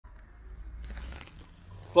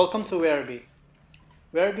Welcome to Werribee.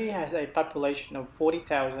 Werribee has a population of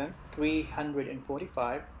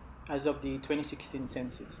 40,345 as of the 2016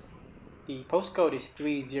 census. The postcode is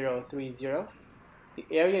 3030. The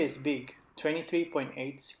area is big,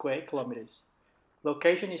 23.8 square kilometers.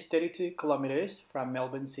 Location is 32 kilometers from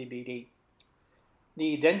Melbourne CBD.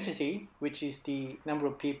 The density, which is the number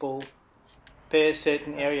of people per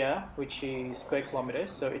certain area, which is square kilometers,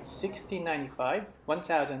 so it's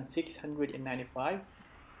 1695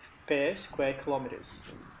 per square kilometers.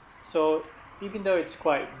 So even though it's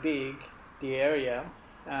quite big, the area,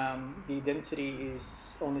 the density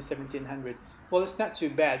is only 1700. Well, it's not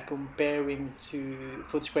too bad comparing to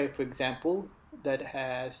Footscray, for example, that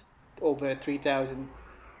has over 3000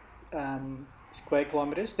 square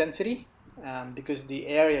kilometers density, because the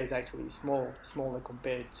area is actually smaller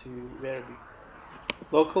compared to Werribee.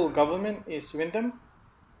 Local government is Wyndham.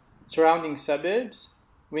 Surrounding suburbs: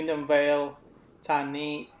 Wyndham Vale,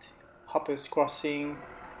 Tarneit, Hoppers Crossing,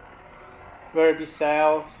 Werribee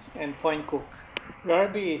South, and Point Cook.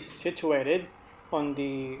 Werribee is situated on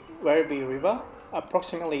the Werribee River,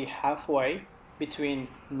 approximately halfway between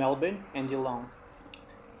Melbourne and Geelong.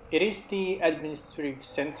 It is the administrative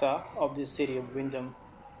centre of the city of Wyndham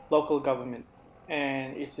local government,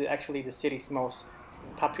 and it's actually the city's most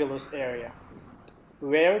populous area.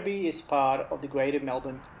 Werribee is part of the Greater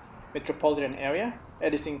Melbourne metropolitan area.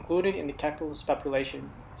 It is included in the capital's population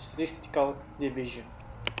statistical division.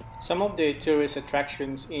 Some of the tourist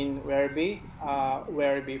attractions in Werribee are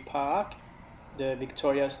Werribee Park, the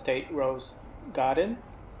Victoria State Rose Garden,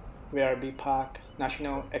 Werribee Park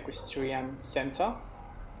National Equestrian Centre,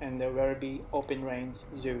 and the Werribee Open Range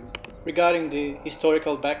Zoo. Regarding the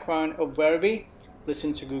historical background of Werribee,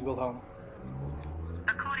 listen to Google Home.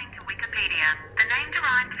 According to Wikipedia, the name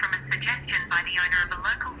derived from a suggestion by the owner of a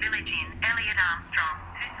local village inn, Elliot Armstrong,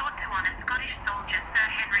 who sought to honour Scottish soldier Sir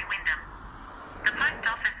Henry Wyndham. The post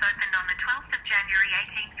office opened on the 12th of January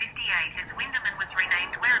 1858 as Wyndham and was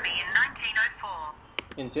renamed Werribee in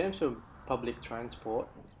 1904. In terms of public transport,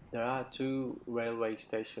 there are two railway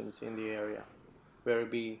stations in the area: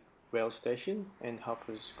 Werribee Rail Station and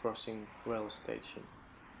Hoppers Crossing Rail Station.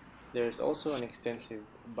 There is also an extensive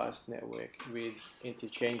bus network with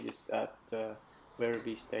interchanges at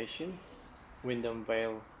Werribee Station, Wyndham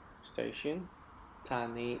Vale Station,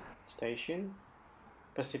 Tarneit Station,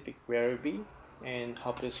 Pacific Werribee, and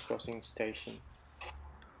Hoppers Crossing Station.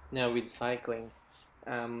 Now with cycling,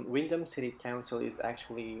 Wyndham City Council is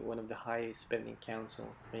actually one of the highest spending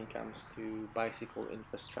council when it comes to bicycle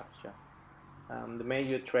infrastructure. The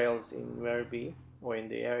major trails in Werribee or in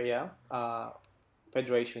the area are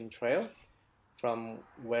Federation Trail from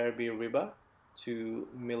Werribee River to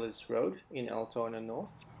Millers Road in Altona North,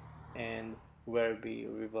 and Werribee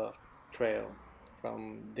River Trail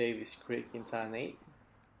from Davis Creek in Tarneit,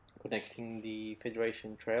 connecting the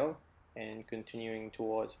Federation Trail and continuing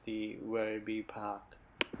towards the Werribee Park.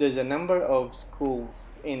 There's a number of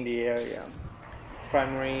schools in the area: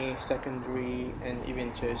 primary, secondary, and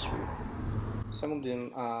even tertiary. Some of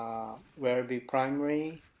them are Werribee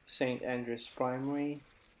Primary, St Andrews Primary,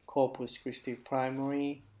 Corpus Christi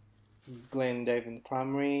Primary, Glen Davin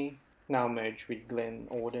Primary, now merged with Glen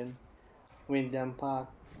Orden, Wyndham Park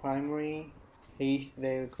Primary,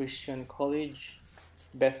 Heathdale Christian College,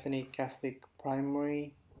 Bethany Catholic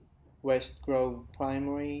Primary, West Grove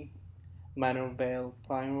Primary, Manorvale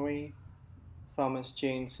Primary, Thomas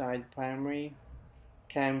Jane-Side Primary,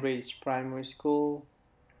 Cambridge Primary School,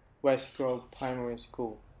 West Grove Primary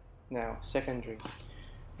School. Now, secondary: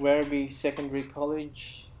 Werribee Secondary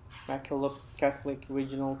College, Mackillop Catholic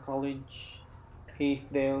Regional College,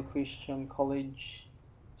 Heathdale Christian College,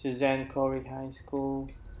 Suzanne Corey High School,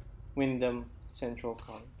 Wyndham Central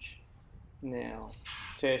College. Now,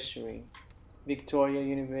 tertiary: Victoria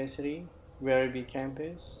University, Werribee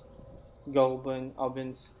Campus, Goulburn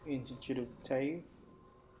Ovens Institute of TAFE,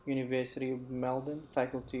 University of Melbourne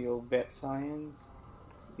Faculty of Vet Science,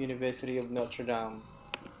 University of Notre Dame.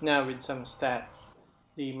 Now with some stats.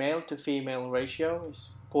 The male to female ratio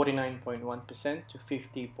is 49.1% to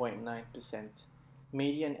 50.9%.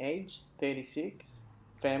 Median age 36.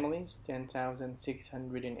 Families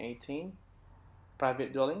 10,618.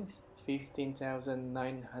 Private dwellings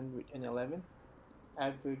 15,911.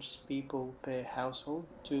 Average people per household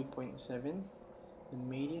 2.7. The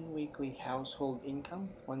median weekly household income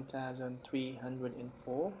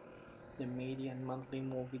 1,304. The median monthly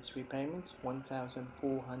mortgage repayments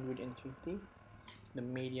 1,450. The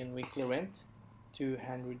median weekly rent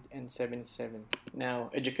 277. Now,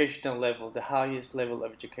 educational level: the highest level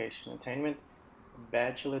of education attainment,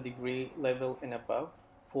 bachelor degree level and above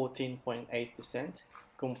 14.8%,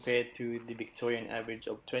 compared to the Victorian average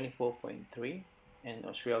of 24.3 and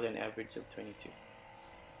Australian average of 22.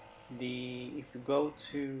 If you go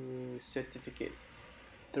to certificate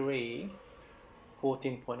 3,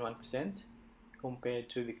 14.1% compared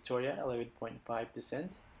to Victoria 11.5%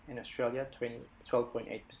 and Australia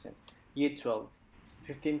 12.8%. Year 12,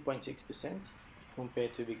 15.6%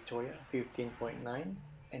 compared to Victoria 15.9%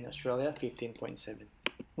 and Australia 15.7%.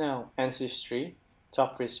 Now, ancestry.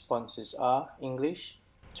 Top responses are English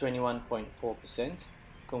 21.4%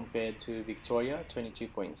 compared to Victoria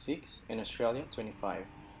 22.6% and Australia 25%.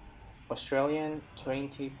 Australian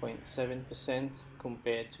 20.7%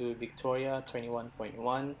 compared to Victoria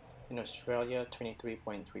 21.1% and Australia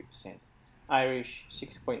 23.3%. Irish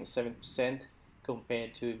 6.7%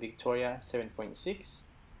 compared to Victoria 7.6%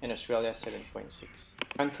 and Australia 7.6%.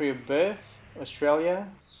 Country of birth, Australia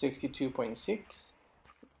 62.6%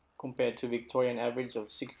 compared to Victorian average of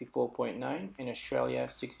 64.9% and Australia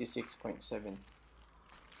 66.7%.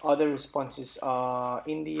 Other responses are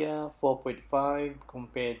India 4.5%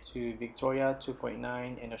 compared to Victoria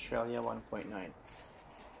 2.9% and Australia 1.9%.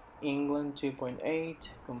 England 2.8%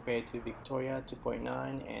 compared to Victoria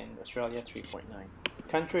 2.9% and Australia 3.9%.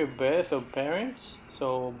 Country of birth of parents,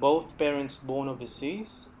 so both parents born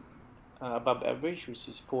overseas, above average, which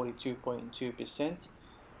is 42.2%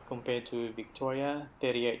 compared to Victoria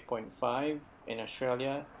 38.5% and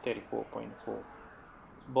Australia 34.4%.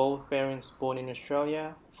 Both parents born in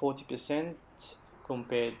Australia 40%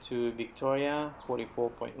 compared to Victoria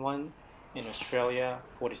 44.1% and Australia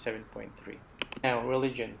 47.3%. Now,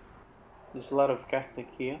 religion. There's a lot of Catholic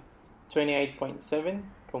here. 28.7%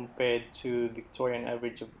 compared to Victorian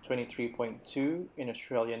average of 23.2% and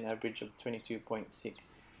Australian average of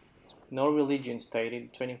 22.6%. No religion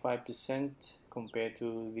stated, 25% compared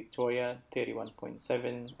to Victoria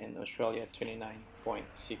 31.7% and Australia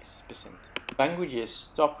 29.6%.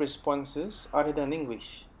 Languages, top responses other than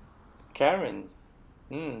English. Karen,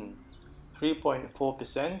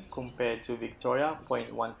 3.4% compared to Victoria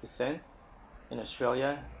 0.1% and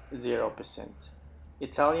Australia 0%.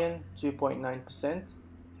 Italian 2.9%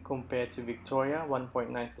 compared to Victoria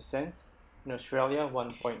 1.9% and Australia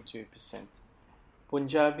 1.2%.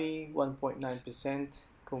 Punjabi 1.9%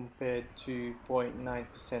 compared to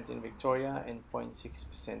 0.9% in Victoria and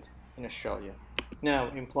 0.6% in Australia. Now,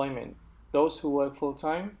 employment. Those who work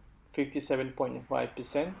full-time,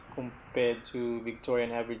 57.5% compared to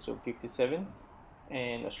Victorian average of 57%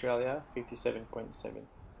 and Australia 57.7%.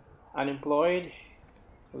 Unemployed,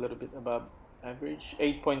 a little bit above average,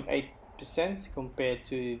 8.8% compared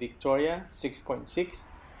to Victoria 6.6%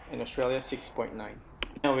 and Australia 6.9%.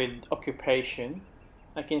 Now with occupation,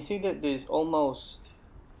 I can see that there's almost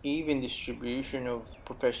even distribution of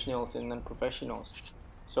professionals and non-professionals.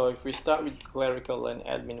 So if we start with clerical and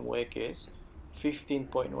admin workers,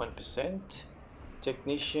 15.1%,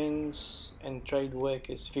 technicians and trade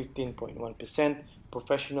workers 15.1%,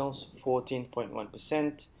 professionals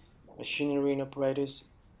 14.1%, machinery and operators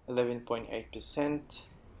 11.8%,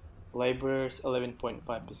 laborers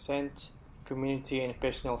 11.5%, community and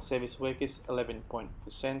personal service workers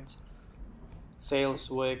 11%, sales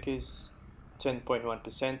workers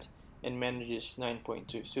 10.1%, and managers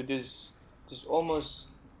 9.2%. So there's almost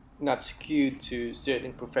not skewed to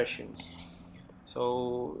certain professions.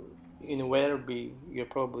 So in Werribee, you'll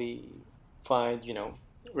probably find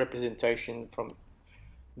representation from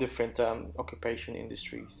different occupation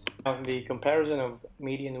industries. Now the comparison of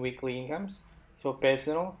median weekly incomes. So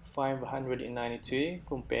personal 592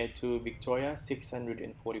 compared to Victoria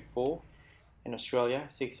 644 and Australia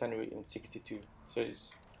 662. So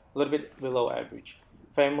it's a little bit below average.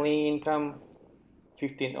 Family income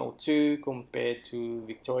 1502 compared to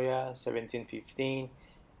Victoria 1715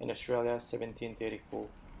 and Australia 1734.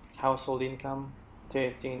 Household income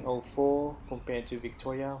 1304 compared to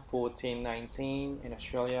Victoria 1419 and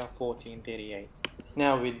Australia 1438.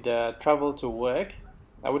 Now with travel to work,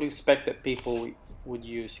 I would expect that people would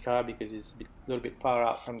use car because it's a little bit far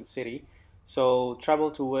out from the city. So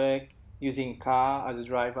travel to work using car as a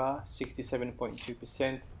driver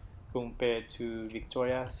 67.2% compared to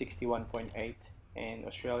Victoria 61.8% and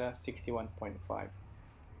Australia 61.5%.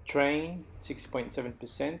 Train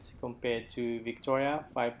 6.7% compared to Victoria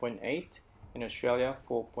 5.8% and Australia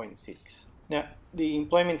 4.6%. Now the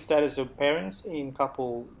employment status of parents in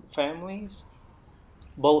couple families,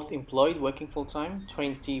 both employed working full-time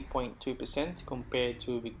 20.2% compared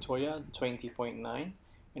to Victoria 20.9%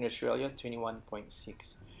 and Australia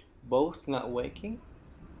 21.6%. Both not working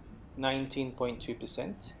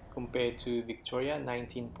 19.2% compared to Victoria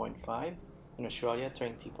 19.5% and Australia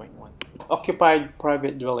 20.1%. Occupied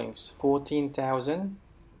private dwellings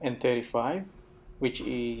 14,035 which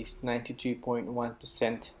is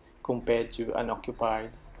 92.1% compared to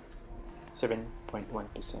unoccupied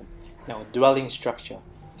 7.1%. Now, dwelling structure,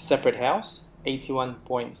 separate house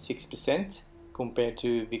 81.6% compared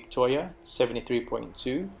to Victoria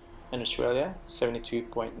 73.2% and Australia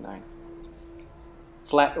 72.9%.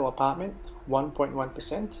 Flat or apartment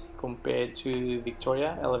 1.1% compared to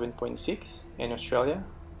Victoria 11.6% and Australia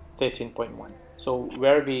 13.1%. So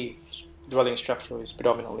Werribee dwelling structure is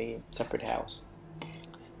predominantly separate house.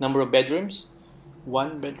 Number of bedrooms,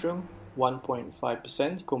 1 bedroom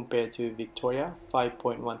 1.5% compared to Victoria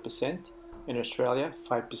 5.1% and Australia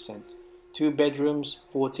 5%. 2 bedrooms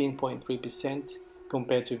 14.3%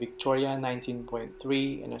 compared to Victoria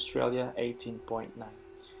 19.3% and Australia 18.9%.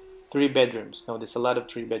 3 bedrooms, now there's a lot of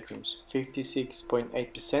 3 bedrooms,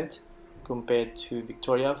 56.8% compared to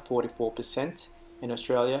Victoria 44% and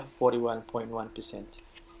Australia 41.1%.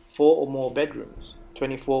 4 or more bedrooms,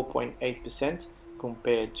 24.8%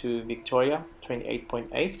 compared to Victoria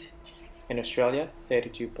 28.8% and Australia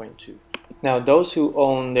 32.2%. Now those who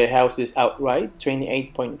own their houses outright,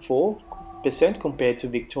 28.4% compared to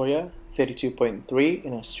Victoria 32.3%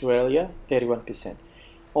 and Australia 31%.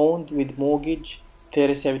 Owned with mortgage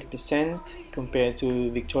 37% compared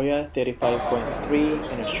to Victoria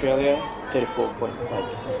 35.3% and Australia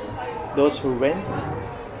 34.5%. Those who rent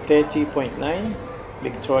 30.9%,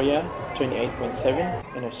 Victoria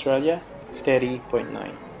 28.7% and Australia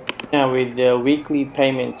 30.9%. Now with the weekly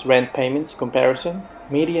payments, rent payments comparison,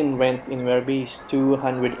 median rent in Werribee is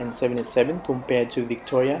 $277 compared to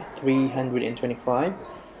Victoria $325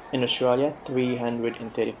 and Australia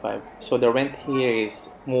 $335. So the rent here is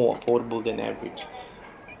more affordable than average.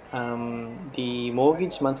 The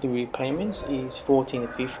mortgage monthly repayments is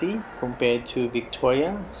 $1,450 compared to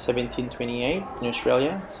Victoria $1,728 and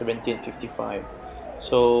Australia $1,755.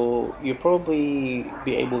 So you'll probably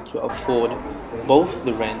be able to afford both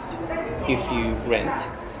the rent if you rent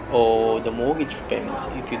or the mortgage repayments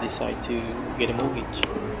if you decide to get a mortgage.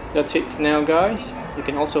 That's it for now, guys. You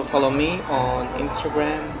can also follow me on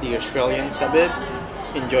Instagram, the Australian Suburbs.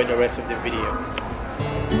 Enjoy the rest of the video.